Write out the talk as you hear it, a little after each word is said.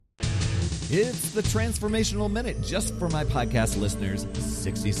It's the Transformational Minute, just for my podcast listeners.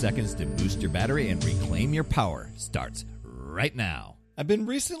 60 seconds to boost your battery and reclaim your power starts right now. I've been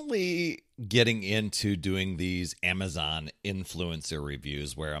recently getting into doing these Amazon influencer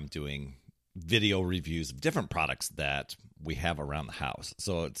reviews where I'm doing video reviews of different products that we have around the house.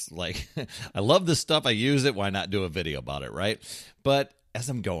 So it's like, I love this stuff. I use it. Why not do a video about it, right? But as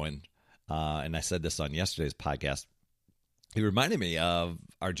I'm going, and I said this on yesterday's podcast, it reminded me of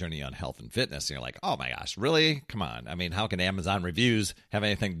our journey on health and fitness. And you're like, oh my gosh, really? Come on. I mean, how can Amazon reviews have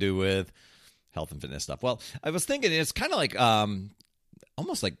anything to do with health and fitness stuff? Well, I was thinking it's kind of like,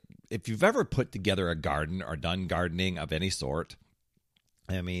 almost like if you've ever put together a garden or done gardening of any sort.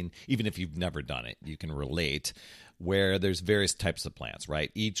 I mean, even if you've never done it, you can relate, where there's various types of plants,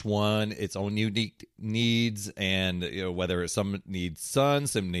 right? Each one, its own unique needs, and whether some need sun,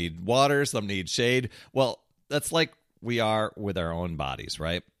 some need water, some need shade. Well, that's like we are with our own bodies,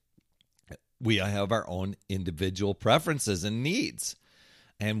 right? We have our own individual preferences and needs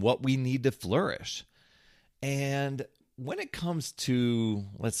and what we need to flourish. And when it comes to,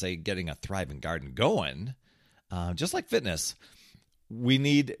 let's say, getting a thriving garden going, just like fitness, we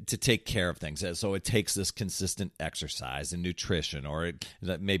need to take care of things. So it takes this consistent exercise and nutrition, or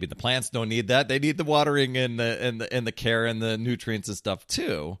maybe the plants don't need that. They need the watering and the care and the nutrients and stuff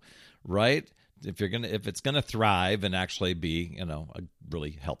too, right? If it's gonna thrive and actually be, a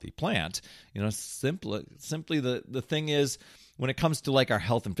really healthy plant, simply the thing is, when it comes to like our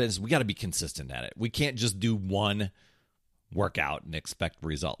health and fitness, we got to be consistent at it. We can't just do one workout and expect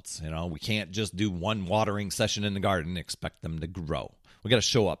results. We can't just do one watering session in the garden and expect them to grow. We got to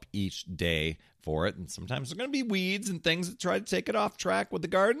show up each day for it. And sometimes there's going to be weeds and things that try to take it off track with the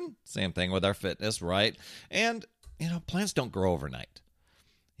garden. Same thing with our fitness, right? And, plants don't grow overnight.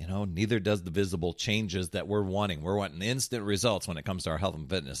 Neither does the visible changes that we're wanting. We're wanting instant results when it comes to our health and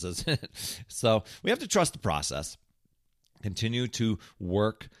fitness. So we have to trust the process, continue to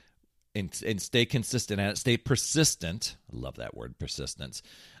work and stay consistent at it, stay persistent. I love that word, persistence.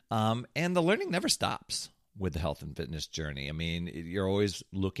 And the learning never stops with the health and fitness journey. I mean, you're always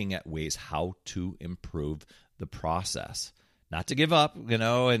looking at ways how to improve the process. Not to give up,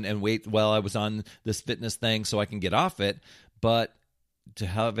 and wait, well, I was on this fitness thing so I can get off it, but to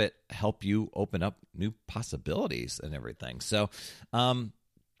have it help you open up new possibilities and everything. So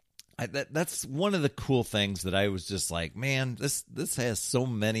that's one of the cool things that I was just like, man, this has so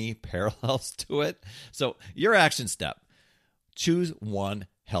many parallels to it. So your action step, choose one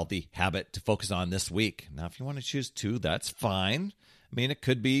healthy habit to focus on this week. Now, if you want to choose two, that's fine. I mean, it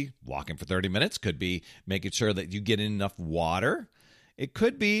could be walking for 30 minutes, could be making sure that you get enough water. It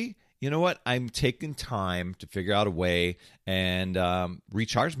could be, I'm taking time to figure out a way and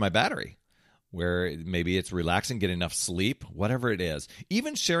recharge my battery, where maybe it's relaxing, get enough sleep, whatever it is.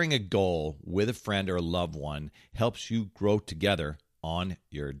 Even sharing a goal with a friend or a loved one helps you grow together on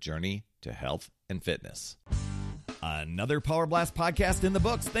your journey to health and fitness. Another Power Blast podcast in the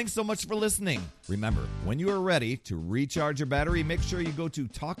books. Thanks so much for listening. Remember, when you are ready to recharge your battery, make sure you go to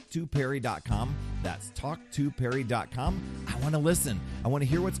talktoperry.com. That's talktoperry.com. I want to listen. I want to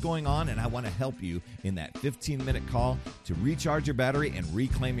hear what's going on, and I want to help you in that 15-minute call to recharge your battery and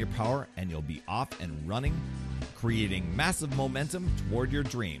reclaim your power, and you'll be off and running, creating massive momentum toward your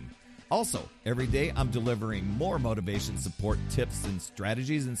dream. Also, every day I'm delivering more motivation, support, tips, and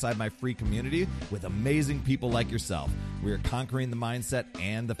strategies inside my free community with amazing people like yourself. We are conquering the mindset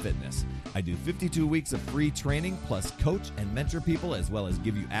and the fitness. I do 52 weeks of free training, plus coach and mentor people, as well as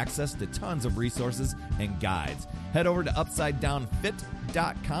give you access to tons of resources and guides. Head over to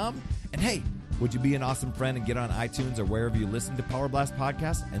UpsideDownFit.com. And hey, would you be an awesome friend and get on iTunes or wherever you listen to Power Blast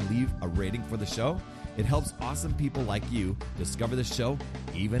podcasts and leave a rating for the show? It helps awesome people like you discover the show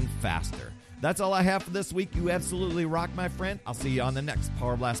even faster. That's all I have for this week. You absolutely rock, my friend. I'll see you on the next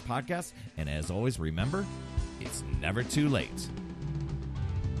Power Blast podcast. And as always, remember, it's never too late